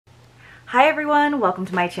Hi everyone, welcome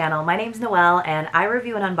to my channel. My name's Noelle and I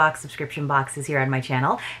review and unbox subscription boxes here on my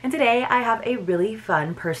channel. And today I have a really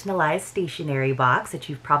fun personalized stationery box that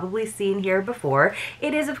you've probably seen here before.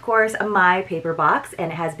 It is of course my paper box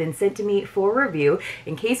and it has been sent to me for review.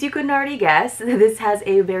 In case you couldn't already guess, this has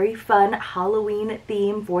a very fun Halloween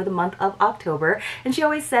theme for the month of October. And she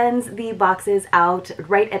always sends the boxes out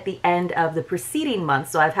right at the end of the preceding month.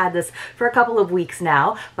 So I've had this for a couple of weeks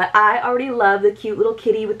now, but I already love the cute little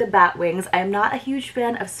kitty with the bat wings. I'm not a huge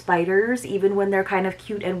fan of spiders, even when they're kind of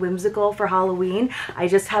cute and whimsical for Halloween. I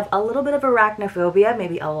just have a little bit of arachnophobia,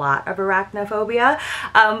 maybe a lot of arachnophobia,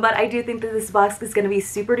 but I do think that this box is going to be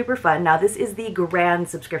super duper fun. Now this is the grand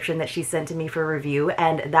subscription that she sent to me for review,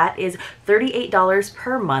 and that is $38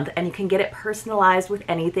 per month, and you can get it personalized with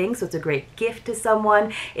anything, so it's a great gift to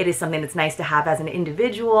someone. It is something that's nice to have as an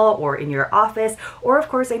individual or in your office, or of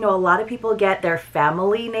course I know a lot of people get their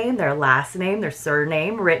family name, their last name, their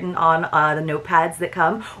surname written on the notepads that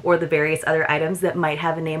come, or the various other items that might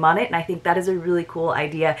have a name on it. And I think that is a really cool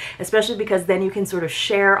idea, especially because then you can sort of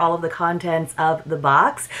share all of the contents of the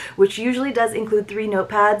box, which usually does include 3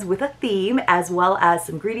 notepads with a theme, as well as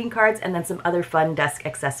some greeting cards and then some other fun desk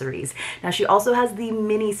accessories. Now she also has the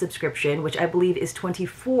mini subscription, which I believe is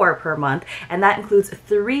 $24 per month, and that includes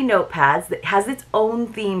 3 notepads that has its own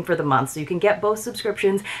theme for the month, so you can get both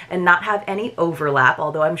subscriptions and not have any overlap,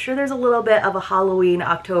 although I'm sure there's a little bit of a Halloween,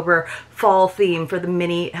 October, fall theme for the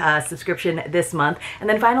mini subscription this month. And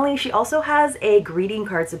then finally, she also has a greeting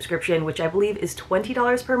card subscription, which I believe is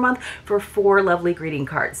 $20 per month for 4 lovely greeting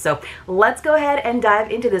cards. So let's go ahead and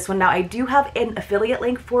dive into this one. Now I do have an affiliate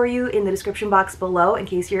link for you in the description box below in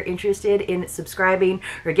case you're interested in subscribing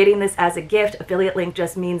or getting this as a gift. Affiliate link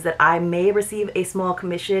just means that I may receive a small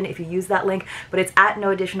commission if you use that link, but it's at no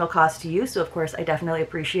additional cost to you. So of course I definitely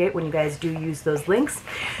appreciate when you guys do use those links.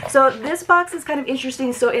 So this box is kind of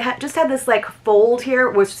interesting. So it just had this like fold here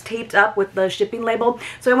which was taped up with the shipping label,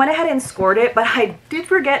 so I went ahead and scored it, but I did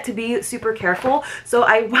forget to be super careful, so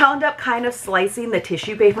I wound up kind of slicing the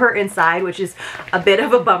tissue paper inside, which is a bit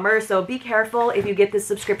of a bummer. So be careful if you get this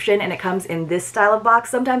subscription and it comes in this style of box.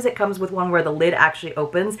 Sometimes it comes with one where the lid actually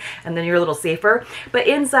opens and then you're a little safer, but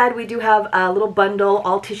inside we do have a little bundle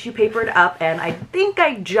all tissue papered up, and I think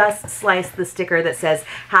I just sliced the sticker that says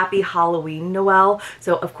Happy Halloween Noelle.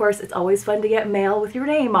 So of course it's always fun to get mail with your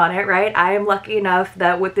name on it, right? I am lucky enough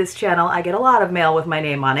that with this channel I get a lot of mail with my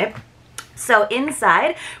name on it. So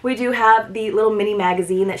inside we do have the little mini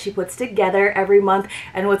magazine that she puts together every month,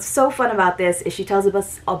 and what's so fun about this is she tells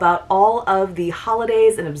us about all of the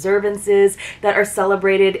holidays and observances that are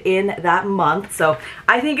celebrated in that month. So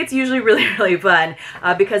I think it's usually really fun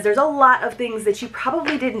because there's a lot of things that you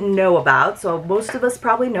probably didn't know about. So most of us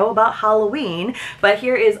probably know about Halloween, but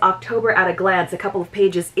here is October at a glance, a couple of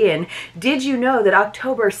pages in. Did you know that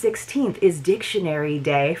October 16th is Dictionary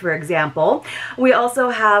Day, for example? We also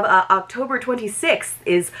have October 26th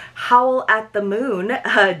is Howl at the Moon,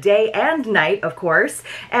 day and night, of course.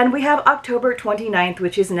 And we have October 29th,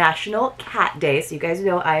 which is National Cat Day. So you guys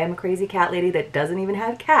know I am a crazy cat lady that doesn't even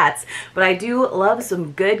have cats, but I do love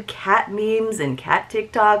some good cat memes and cat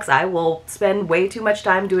TikToks. I will spend way too much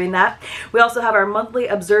time doing that. We also have our monthly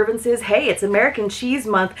observances. Hey, it's American Cheese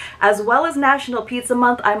Month, as well as National Pizza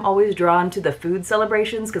Month. I'm always drawn to the food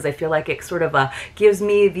celebrations because I feel like it sort of gives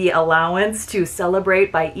me the allowance to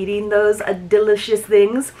celebrate by eating those delicious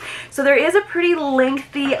things. So there is a pretty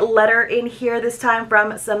lengthy letter in here this time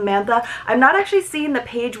from Samantha. I'm not actually seeing the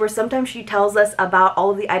page where sometimes she tells us about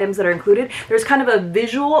all of the items that are included. There's kind of a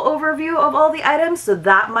visual overview of all the items, so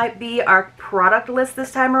that might be our product list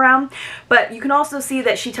this time around. But you can also see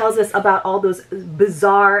that she tells us about all those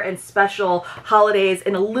bizarre and special holidays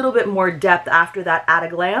in a little bit more depth after that at a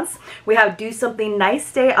glance. We have Do Something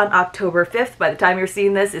Nice Day on October 5th. By the time you're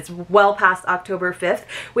seeing this, it's well past October 5th.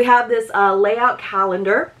 We have this layout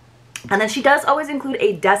calendar. And then she does always include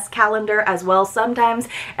a desk calendar as well. Sometimes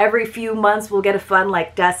every few months we'll get a fun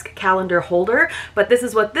like desk calendar holder, but this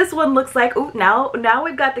is what this one looks like. Ooh, now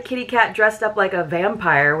we've got the kitty cat dressed up like a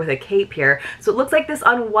vampire with a cape here. So it looks like this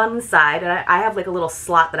on one side, and I have like a little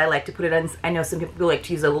slot that I like to put it in. I know some people like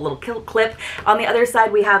to use a little clip. On the other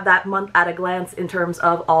side we have that month at a glance in terms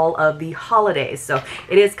of all of the holidays. So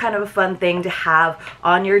it is kind of a fun thing to have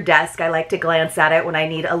on your desk. I like to glance at it when I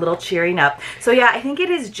need a little cheering up. So yeah, I think it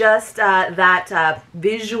is just just that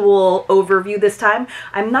visual overview this time.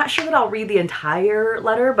 I'm not sure that I'll read the entire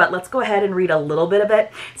letter, but let's go ahead and read a little bit of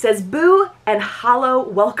it. It says, "Boo and hollow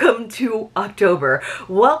welcome to October.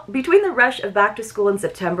 Well, between the rush of back to school in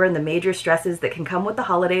September and the major stresses that can come with the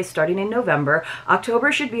holidays starting in November,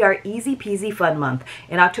 October should be our easy peasy fun month.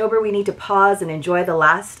 In October, we need to pause and enjoy the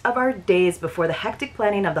last of our days before the hectic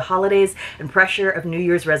planning of the holidays and pressure of New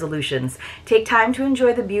Year's resolutions. Take time to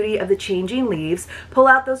enjoy the beauty of the changing leaves, pull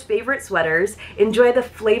out those favorite sweaters, enjoy the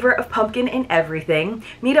flavor of pumpkin in everything,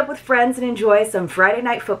 meet up with friends and enjoy some Friday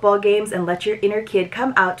night football games, and let your inner kid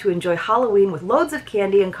come out to enjoy Halloween with loads of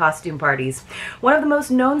candy and costume parties. One of the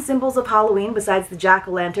most known symbols of Halloween, besides the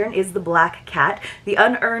jack-o'-lantern, is the black cat. The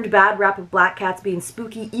unearned bad rap of black cats being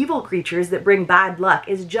spooky, evil creatures that bring bad luck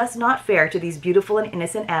is just not fair to these beautiful and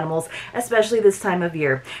innocent animals, especially this time of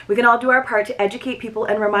year. We can all do our part to educate people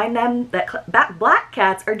and remind them that black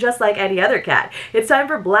cats are just like any other cat. It's time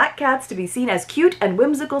for black cats to be seen as cute and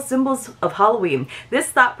whimsical symbols of Halloween. This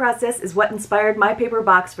thought process is what inspired my paper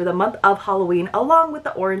box for the month of Halloween, along with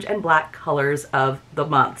the orange and black colors of the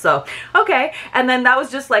month." So, okay, and then that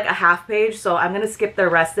was just like a half page, so I'm gonna skip the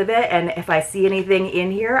rest of it, and if I see anything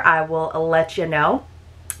in here, I will let you know.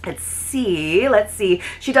 Let's see.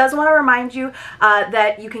 She does want to remind you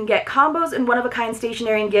that you can get combos and one-of-a-kind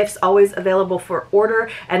stationery and gifts always available for order,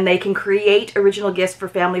 and they can create original gifts for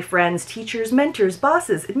family, friends, teachers, mentors,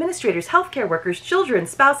 bosses, administrators, healthcare workers, children,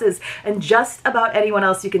 spouses, and just about anyone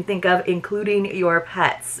else you can think of, including your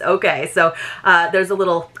pets. Okay, so there's a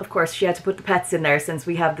little, of course, she had to put the pets in there since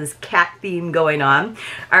we have this cat theme going on.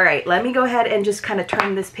 All right, let me go ahead and just kind of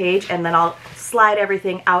turn this page, and then I'll slide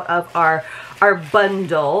everything out of our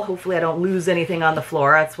bundle. Hopefully I don't lose anything on the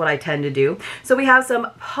floor. That's what I tend to do. So we have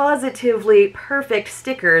some positively perfect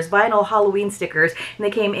stickers, vinyl Halloween stickers, and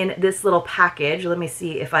they came in this little package. Let me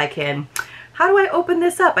see if I can, how do I open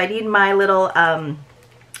this up? I need my little,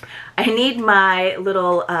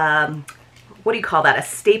 what do you call that? A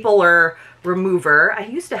stapler remover. I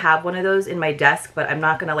used to have one of those in my desk, but I'm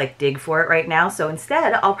not gonna like dig for it right now. So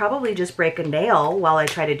instead, I'll probably just break a nail while I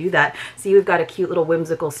try to do that. See, we've got a cute little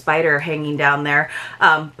whimsical spider hanging down there.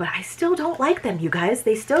 But I still don't like them, you guys.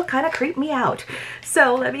 They still kind of creep me out.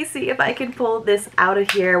 So let me see if I can pull this out of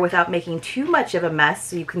here without making too much of a mess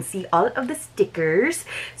so you can see all of the stickers.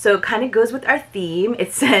 So it kind of goes with our theme.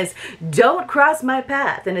 It says, "Don't cross my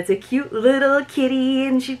path," and it's a cute little kitty,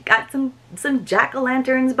 and she's got some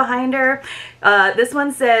jack-o'-lanterns behind her. This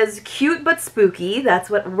one says, "Cute but spooky." That's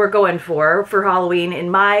what we're going for Halloween in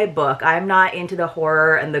my book. I'm not into the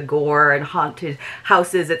horror and the gore and haunted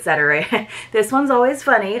houses, etc. This one's always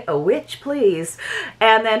funny. "A witch, please."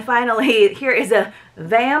 And then finally, here is a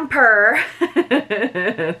vampire.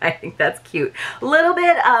 I think that's cute. A little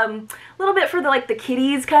bit for the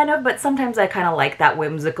kitties kind of, but sometimes I kind of like that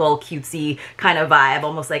whimsical, cutesy kind of vibe,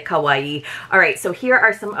 almost like kawaii. All right, so here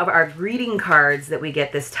are some of our greeting cards that we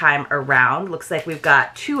get this time around. Looks like we've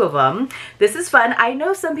got 2 of them. This is fun. I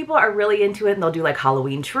know some people are really into it and they'll do like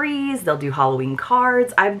Halloween trees, they'll do Halloween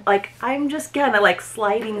cards. I'm just kind of like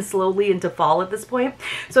sliding slowly into fall at this point.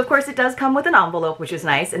 So of course it does come with an envelope, which is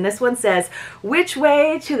nice. And this one says, "Which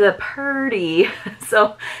way to the purdy?"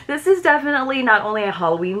 So this is definitely not only a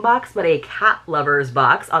Halloween box, but a cat lover's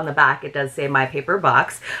box. On the back it does say my paper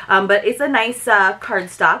box, but it's a nice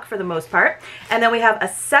cardstock for the most part. And then we have a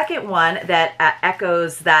second one that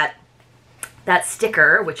echoes that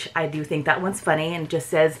sticker, which I do think that one's funny, and just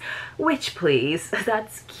says, "Witch, please."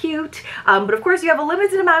 That's cute. But of course you have a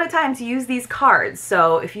limited amount of time to use these cards.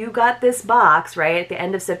 So if you got this box right at the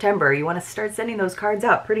end of September, you want to start sending those cards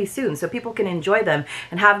out pretty soon so people can enjoy them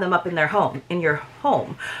and have them up in your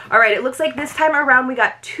home. All right, it looks like this time around we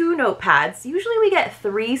got 2 notepads. Usually we get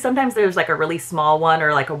 3. Sometimes there's like a really small one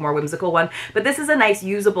or like a more whimsical one, but this is a nice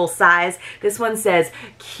usable size. This one says,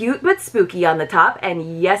 "Cute but spooky" on the top,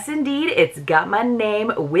 and yes indeed, it's got my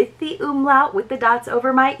name with the umlaut, with the dots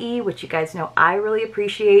over my E, which you guys know I really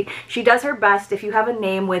appreciate. She does her best, if you have a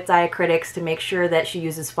name with diacritics, to make sure that she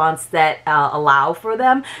uses fonts that allow for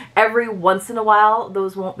them. Every once in a while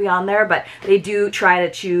those won't be on there, but they do try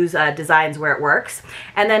to choose designs where it works.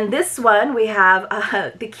 And then this one we have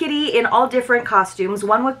the kitty in all different costumes,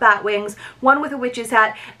 one with bat wings, one with a witch's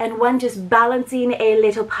hat, and one just balancing a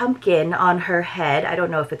little pumpkin on her head. I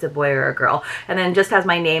don't know if it's a boy or a girl. And then just has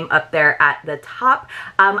my name up there at the top.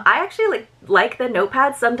 I actually like the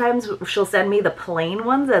notepads. Sometimes she'll send me the plain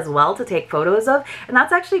ones as well to take photos of, and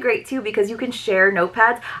that's actually great too because you can share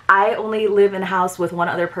notepads. I only live in a house with one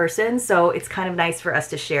other person, so it's kind of nice for us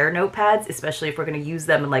to share notepads, especially if we're going to use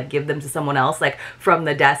them and like give them to someone else like from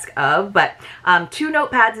the desk of. But 2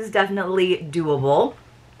 notepads is definitely doable.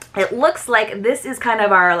 It looks like this is kind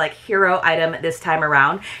of our like hero item this time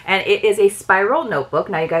around, and it is a spiral notebook.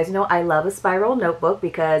 Now you guys know I love a spiral notebook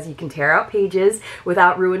because you can tear out pages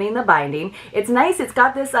without ruining the binding. It's nice. It's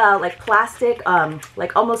got this like plastic,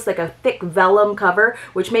 like almost like a thick vellum cover,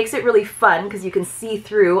 which makes it really fun because you can see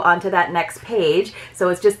through onto that next page. So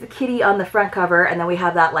it's just the kitty on the front cover, and then we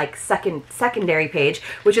have that like secondary page,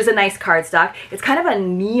 which is a nice cardstock. It's kind of a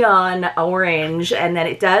neon orange, and then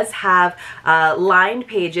it does have lined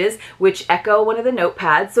pages which echo one of the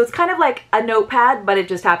notepads. So it's kind of like a notepad, but it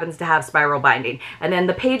just happens to have spiral binding. And then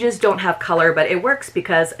the pages don't have color, but it works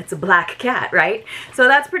because it's a black cat, right? So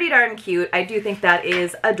that's pretty darn cute. I do think that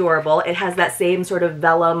is adorable. It has that same sort of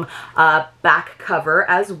vellum back cover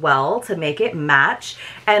as well to make it match.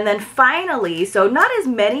 And then finally, so not as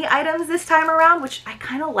many items this time around, which I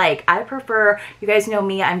kind of like. I prefer, you guys know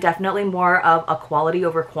me, I'm definitely more of a quality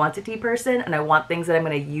over quantity person, and I want things that I'm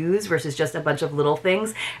going to use versus just a bunch of little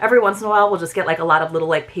things. Every once in a while, we'll just get like a lot of little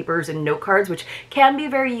like papers and note cards, which can be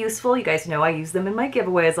very useful. You guys know I use them in my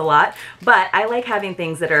giveaways a lot, but I like having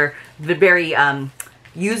things that are very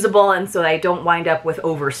usable, and so I don't wind up with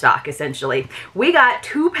overstock essentially. We got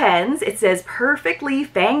 2 pens. It says perfectly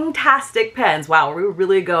fantastic pens. Wow, we're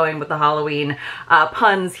really going with the Halloween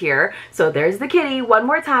puns here. So there's the kitty one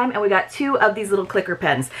more time, and we got 2 of these little clicker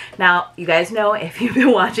pens. Now you guys know, if you've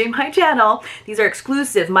been watching my channel, these are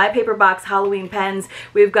exclusive My Paper Box Halloween pens.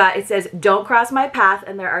 We've got, it says don't cross my path,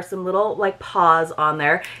 and there are some little like paws on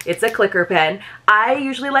there. It's a clicker pen. I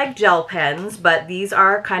usually like gel pens, but these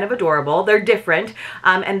are kind of adorable. They're different.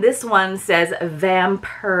 And this one says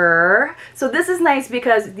Vampire. So this is nice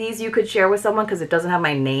because these you could share with someone because it doesn't have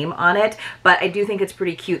my name on it, but I do think it's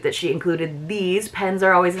pretty cute that she included these. Pens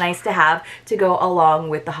are always nice to have to go along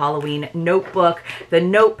with the Halloween notebook, the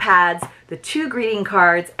notepads, the 2 greeting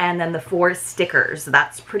cards, and then the 4 stickers.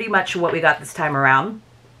 That's pretty much what we got this time around.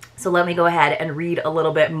 So let me go ahead and read a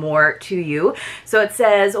little bit more to you. So it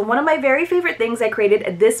says, one of my very favorite things I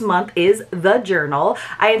created this month is the journal.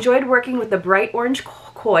 I enjoyed working with the bright orange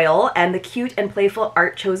coil and the cute and playful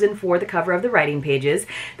art chosen for the cover of the writing pages.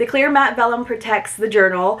 The clear matte vellum protects the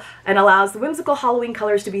journal and allows the whimsical Halloween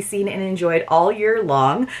colors to be seen and enjoyed all year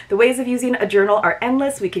long. The ways of using a journal are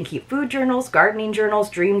endless. We can keep food journals, gardening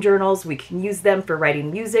journals, dream journals. We can use them for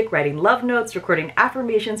writing music, writing love notes, recording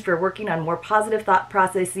affirmations, for working on more positive thought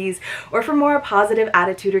processes, or for more positive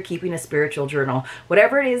attitude, or keeping a spiritual journal.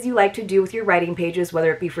 Whatever it is you like to do with your writing pages,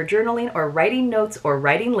 whether it be for journaling or writing notes or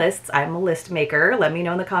writing lists. I'm a list maker. Let me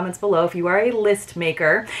know in the comments below if you are a list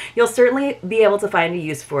maker. You'll certainly be able to find a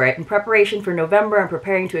use for it. In preparation for November and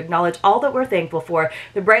preparing to acknowledge all that we're thankful for,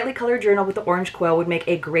 the brightly colored journal with the orange coil would make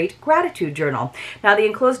a great gratitude journal. Now the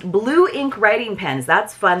enclosed blue ink writing pens,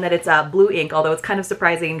 that's fun that it's blue ink, although it's kind of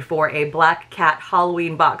surprising for a black cat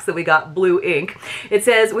Halloween box that we got blue ink. It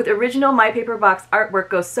says, with original My Paper Box artwork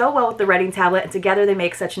goes so well with the writing tablet, and together they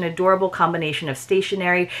make such an adorable combination of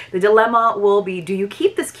stationery. The dilemma will be, do you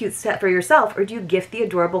keep this cute set for yourself, or do you gift the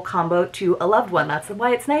adorable combo to a loved one? That's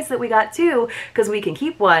why it's nice that we got 2, because we can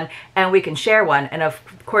keep one and we can share one. And of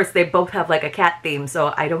course they both have like a cat theme,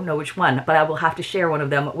 so I don't know which one, but I will have to share one of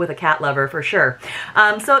them with a cat lover for sure.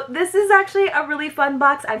 So this is actually a really fun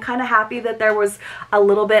box. I'm kind of happy that there was a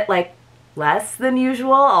little bit like less than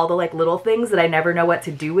usual, all the like little things that I never know what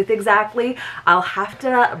to do with exactly. I'll have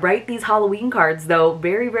to write these Halloween cards though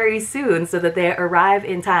very, very soon so that they arrive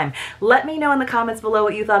in time. Let me know in the comments below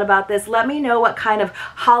what you thought about this. Let me know what kind of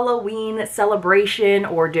Halloween celebration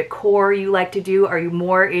or decor you like to do. Are you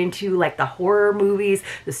more into like the horror movies,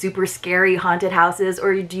 the super scary haunted houses,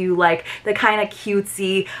 or do you like the kind of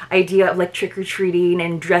cutesy idea of like trick-or-treating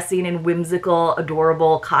and dressing in whimsical,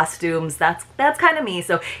 adorable costumes? That's kind of me.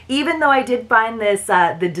 So even though I did find this,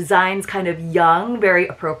 the designs kind of young, very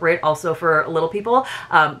appropriate also for little people.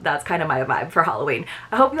 That's kind of my vibe for Halloween.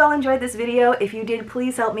 I hope you all enjoyed this video. If you did,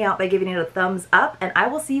 please help me out by giving it a thumbs up, and I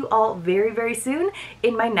will see you all very, very soon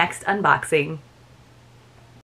in my next unboxing.